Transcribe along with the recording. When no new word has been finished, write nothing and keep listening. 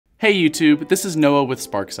Hey YouTube, this is Noah with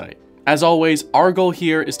Sparksight. As always, our goal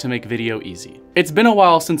here is to make video easy. It's been a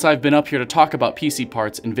while since I've been up here to talk about PC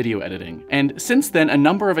parts and video editing, and since then a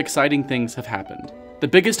number of exciting things have happened. The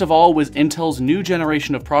biggest of all was Intel's new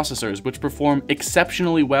generation of processors, which perform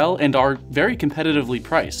exceptionally well and are very competitively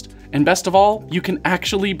priced. And best of all, you can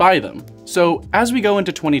actually buy them. So as we go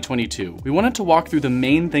into 2022, we wanted to walk through the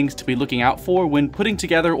main things to be looking out for when putting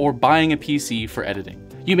together or buying a PC for editing.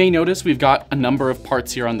 You may notice we've got a number of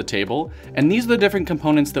parts here on the table, and these are the different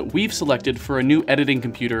components that we've selected for a new editing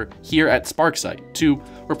computer here at Sparksight to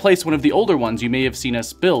replace one of the older ones you may have seen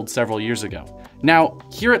us build several years ago. Now,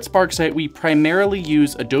 here at Sparksight, we primarily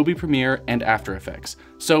use Adobe Premiere and After Effects,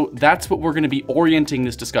 so that's what we're going to be orienting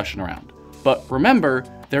this discussion around. But remember,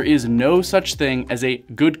 there is no such thing as a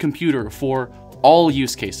good computer for all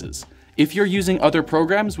use cases. If you're using other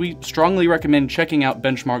programs, we strongly recommend checking out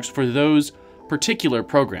benchmarks for those particular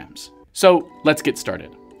programs. So let's get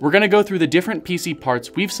started. We're going to go through the different PC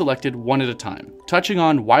parts we've selected one at a time, touching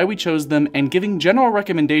on why we chose them and giving general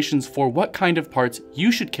recommendations for what kind of parts you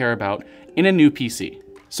should care about in a new PC.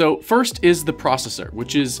 So first is the processor,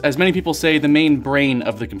 which is, as many people say, the main brain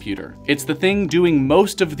of the computer. It's the thing doing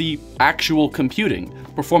most of the actual computing,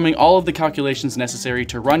 performing all of the calculations necessary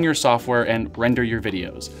to run your software and render your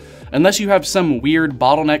videos. Unless you have some weird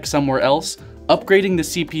bottleneck somewhere else, upgrading the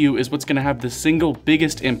CPU is what's going to have the single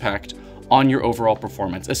biggest impact on your overall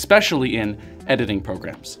performance, especially in editing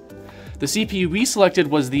programs. The CPU we selected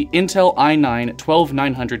was the Intel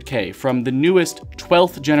i9-12900K from the newest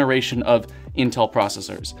 12th generation of Intel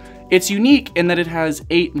processors. It's unique in that it has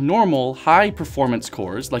 8 normal high-performance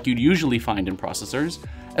cores, like you'd usually find in processors,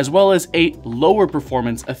 as well as 8 lower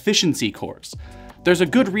performance efficiency cores. There's a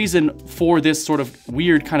good reason for this sort of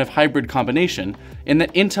weird kind of hybrid combination, in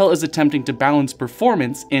that Intel is attempting to balance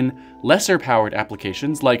performance in lesser powered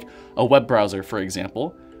applications, like a web browser, for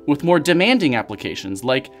example, with more demanding applications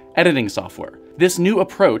like editing software. This new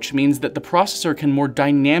approach means that the processor can more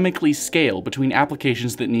dynamically scale between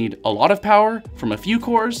applications that need a lot of power from a few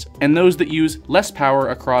cores and those that use less power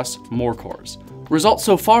across more cores. Results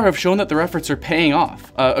so far have shown that their efforts are paying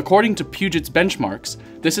off. According to Puget's benchmarks,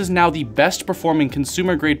 this is now the best performing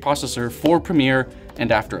consumer-grade processor for Premiere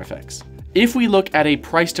and After Effects. If we look at a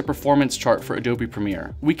price to performance chart for Adobe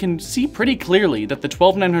Premiere, we can see pretty clearly that the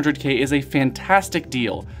 12900K is a fantastic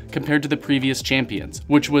deal compared to the previous champions,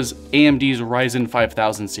 which was AMD's Ryzen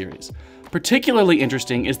 5000 series. Particularly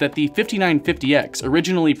interesting is that the 5950X,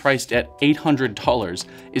 originally priced at $800,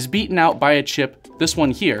 is beaten out by a chip, this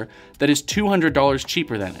one here, that is $200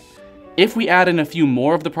 cheaper than it. If we add in a few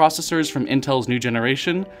more of the processors from Intel's new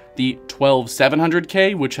generation, the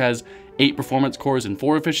 12700K, which has 8 performance cores and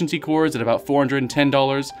 4 efficiency cores at about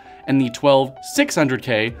 $410, and the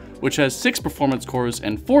 12600K, which has 6 performance cores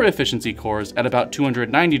and 4 efficiency cores at about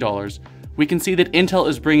 $290, we can see that Intel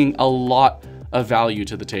is bringing a lot of value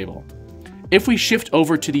to the table. If we shift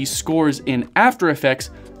over to the scores in After Effects,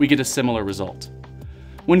 we get a similar result.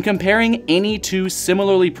 When comparing any two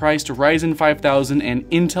similarly priced Ryzen 5000 and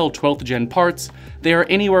Intel 12th gen parts, they are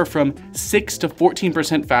anywhere from 6 to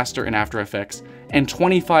 14% faster in After Effects and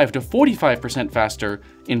 25 to 45% faster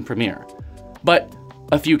in Premiere. But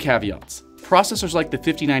a few caveats. Processors like the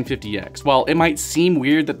 5950X, while it might seem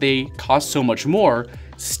weird that they cost so much more,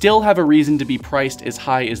 still have a reason to be priced as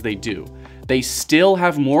high as they do. They still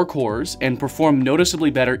have more cores and perform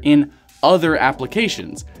noticeably better in other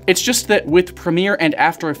applications. It's just that with Premiere and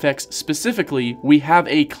After Effects specifically, we have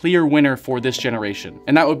a clear winner for this generation,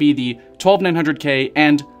 and that would be the 12900K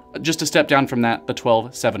and, just a step down from that, the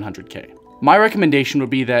 12700K. My recommendation would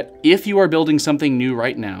be that if you are building something new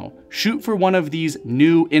right now, shoot for one of these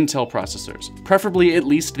new Intel processors, preferably at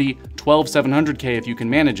least the 12700K if you can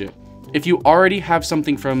manage it. If you already have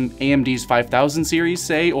something from AMD's 5000 series,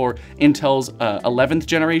 say, or Intel's 11th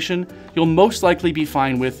generation, you'll most likely be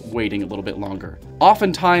fine with waiting a little bit longer.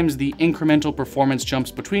 Oftentimes, the incremental performance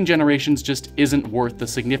jumps between generations just isn't worth the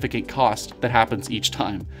significant cost that happens each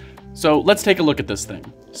time. So let's take a look at this thing.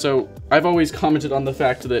 So I've always commented on the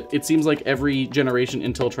fact that it seems like every generation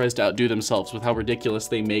Intel tries to outdo themselves with how ridiculous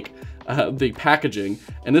they make the packaging,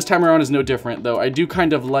 and this time around is no different, though I do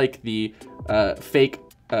kind of like the fake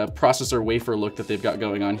processor wafer look that they've got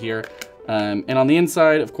going on here. And on the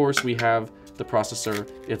inside, of course, we have the processor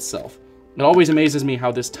itself. It always amazes me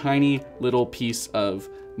how this tiny little piece of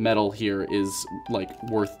metal here is like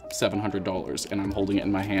worth $700, and I'm holding it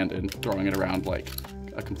in my hand and throwing it around like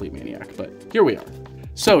a complete maniac, but here we are.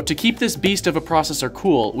 So to keep this beast of a processor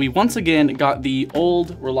cool, we once again got the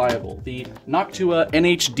old reliable, the Noctua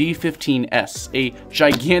NHD15S, a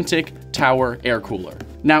gigantic tower air cooler.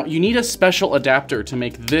 Now you need a special adapter to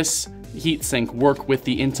make this heatsink work with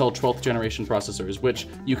the Intel 12th generation processors, which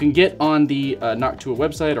you can get on the Noctua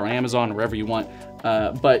website or Amazon or wherever you want,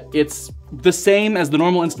 but it's the same as the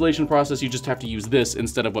normal installation process. You just have to use this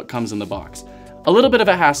instead of what comes in the box. A little bit of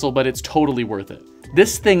a hassle, but it's totally worth it.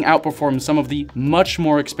 This thing outperforms some of the much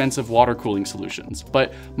more expensive water cooling solutions,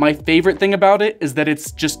 but my favorite thing about it is that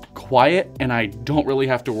it's just quiet and I don't really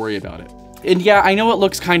have to worry about it. And yeah, I know it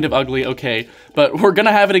looks kind of ugly, okay, but we're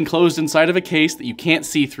gonna have it enclosed inside of a case that you can't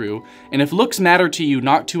see through, and if looks matter to you,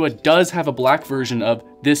 Noctua does have a black version of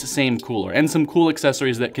this same cooler, and some cool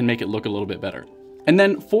accessories that can make it look a little bit better. And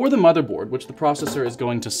then for the motherboard, which the processor is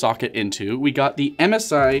going to socket into, we got the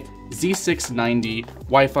MSI Z690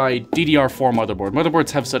 Wi-Fi DDR4 motherboard.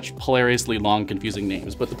 Motherboards have such hilariously long, confusing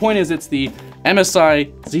names, but the point is it's the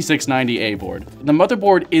MSI Z690A board. The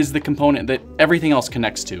motherboard is the component that everything else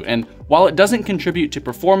connects to, and while it doesn't contribute to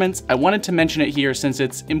performance, I wanted to mention it here since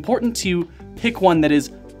it's important to pick one that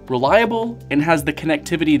is reliable and has the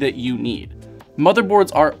connectivity that you need.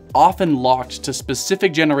 Motherboards are often locked to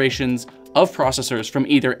specific generations of processors from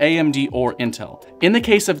either AMD or Intel. In the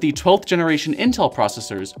case of the 12th generation Intel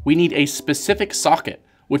processors, we need a specific socket,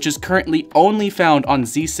 which is currently only found on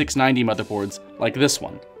Z690 motherboards like this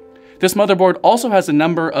one. This motherboard also has a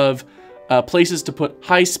number of places to put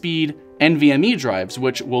high-speed NVMe drives,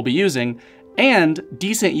 which we'll be using, and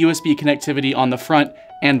decent USB connectivity on the front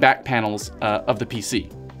and back panels of the PC.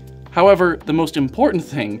 However, the most important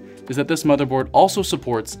thing is that this motherboard also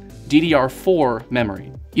supports DDR4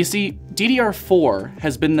 memory. You see, DDR4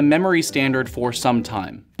 has been the memory standard for some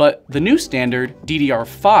time, but the new standard,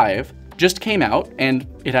 DDR5, just came out and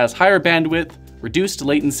it has higher bandwidth, reduced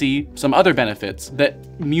latency, some other benefits that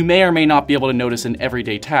you may or may not be able to notice in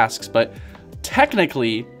everyday tasks, but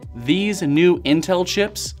technically, these new Intel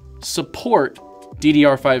chips support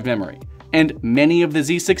DDR5 memory. And many of the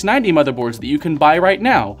Z690 motherboards that you can buy right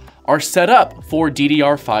now are set up for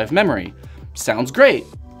DDR5 memory. Sounds great,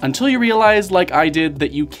 until you realize, like I did,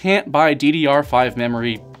 that you can't buy DDR5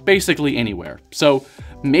 memory basically anywhere. So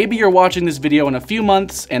maybe you're watching this video in a few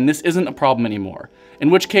months and this isn't a problem anymore. In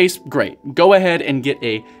which case, great, go ahead and get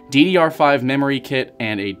a DDR5 memory kit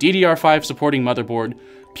and a DDR5 supporting motherboard.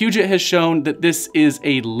 Puget has shown that this is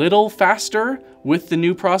a little faster with the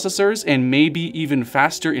new processors and maybe even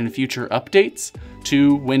faster in future updates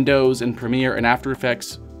to Windows and Premiere and After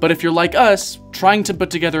Effects. But if you're like us, trying to put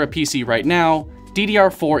together a PC right now,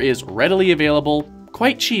 DDR4 is readily available,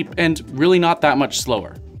 quite cheap, and really not that much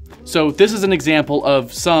slower. So this is an example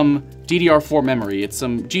of some DDR4 memory. It's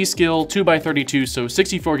some G.Skill 2x32, so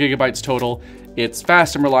 64 gigabytes total. It's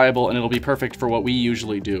fast and reliable, and it'll be perfect for what we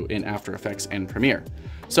usually do in After Effects and Premiere.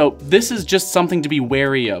 So this is just something to be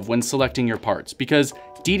wary of when selecting your parts, because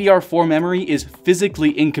DDR4 memory is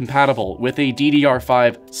physically incompatible with a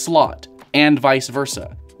DDR5 slot, and vice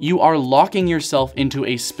versa. You are locking yourself into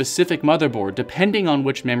a specific motherboard depending on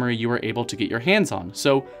which memory you are able to get your hands on.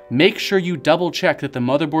 So make sure you double check that the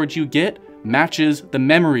motherboard you get matches the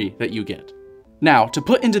memory that you get. Now, to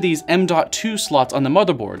put into these M.2 slots on the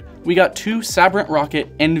motherboard, we got two Sabrent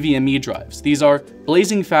Rocket NVMe drives. These are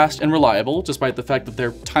blazing fast and reliable, despite the fact that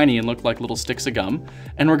they're tiny and look like little sticks of gum.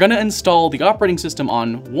 And we're gonna install the operating system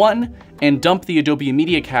on one and dump the Adobe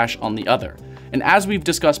Media Cache on the other. And as we've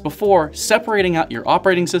discussed before, separating out your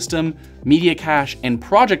operating system, media cache, and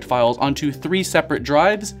project files onto 3 separate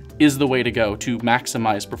drives is the way to go to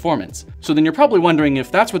maximize performance. So then you're probably wondering, if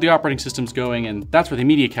that's where the operating system's going and that's where the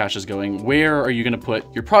media cache is going, where are you gonna put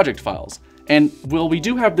your project files? And well, we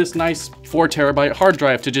do have this nice 4 terabyte hard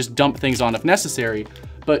drive to just dump things on if necessary,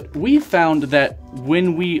 but we found that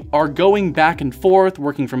when we are going back and forth,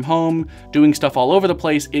 working from home, doing stuff all over the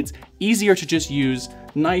place, it's easier to just use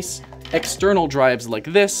nice external drives like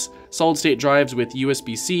this, solid state drives with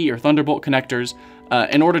USB-C or Thunderbolt connectors,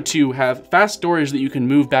 in order to have fast storage that you can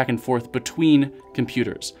move back and forth between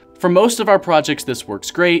computers. For most of our projects, this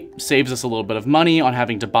works great, saves us a little bit of money on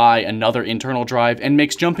having to buy another internal drive, and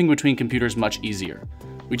makes jumping between computers much easier.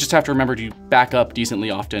 We just have to remember to back up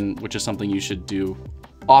decently often, which is something you should do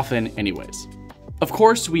often anyways. Of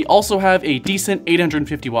course, we also have a decent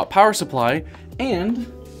 850 watt power supply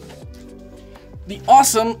and the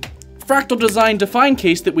awesome Fractal Design Define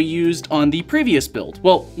case that we used on the previous build.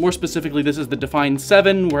 Well, more specifically, this is the Define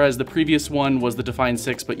 7, whereas the previous one was the Define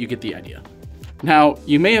 6, but you get the idea. Now,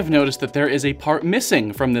 you may have noticed that there is a part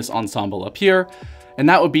missing from this ensemble up here, and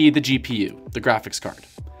that would be the GPU, the graphics card.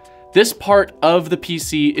 This part of the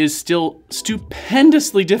PC is still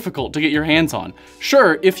stupendously difficult to get your hands on.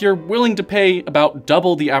 Sure, if you're willing to pay about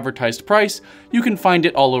double the advertised price, you can find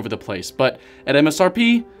it all over the place, but at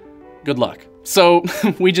MSRP, good luck. So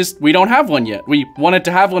we don't have one yet. We wanted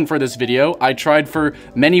to have one for this video. I tried for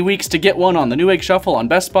many weeks to get one on the Newegg Shuffle, on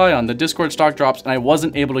Best Buy, on the Discord stock drops, and I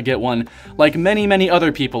wasn't able to get one like many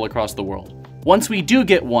other people across the world. Once we do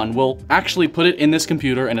get one, we'll actually put it in this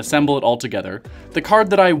computer and assemble it all together. The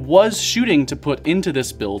card that I was shooting to put into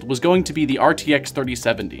this build was going to be the RTX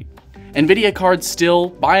 3070. NVIDIA cards still,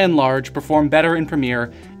 by and large, perform better in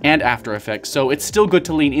Premiere and After Effects, so it's still good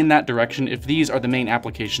to lean in that direction if these are the main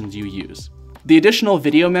applications you use. The additional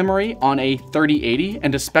video memory on a 3080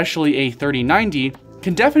 and especially a 3090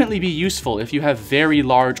 can definitely be useful if you have very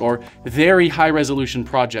large or very high resolution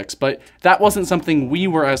projects, but that wasn't something we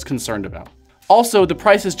were as concerned about. Also, the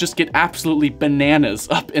prices just get absolutely bananas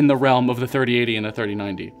up in the realm of the 3080 and the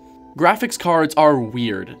 3090. Graphics cards are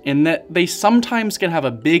weird in that they sometimes can have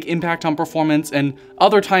a big impact on performance and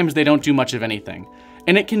other times they don't do much of anything.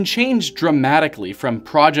 And it can change dramatically from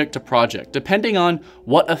project to project depending on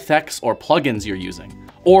what effects or plugins you're using,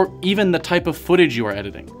 or even the type of footage you are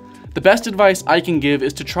editing. The best advice I can give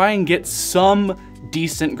is to try and get some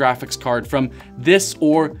decent graphics card from this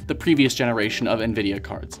or the previous generation of NVIDIA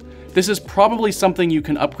cards. This is probably something you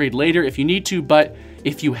can upgrade later if you need to, but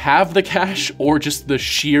if you have the cash or just the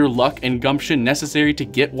sheer luck and gumption necessary to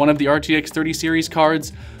get one of the RTX 30 series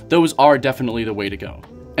cards, those are definitely the way to go.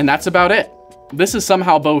 And that's about it. This is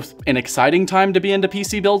somehow both an exciting time to be into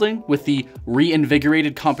PC building with the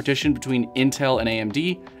reinvigorated competition between Intel and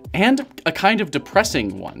AMD, and a kind of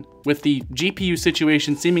depressing one with the GPU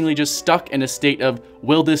situation seemingly just stuck in a state of,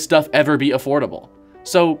 will this stuff ever be affordable?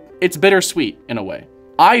 So it's bittersweet in a way.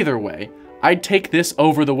 Either way, I'd take this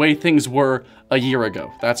over the way things were a year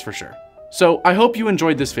ago, that's for sure. So I hope you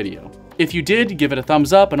enjoyed this video. If you did, give it a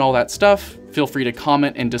thumbs up and all that stuff. Feel free to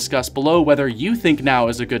comment and discuss below whether you think now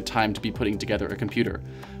is a good time to be putting together a computer.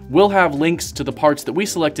 We'll have links to the parts that we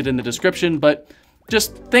selected in the description, but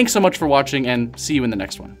just thanks so much for watching and see you in the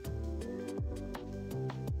next one.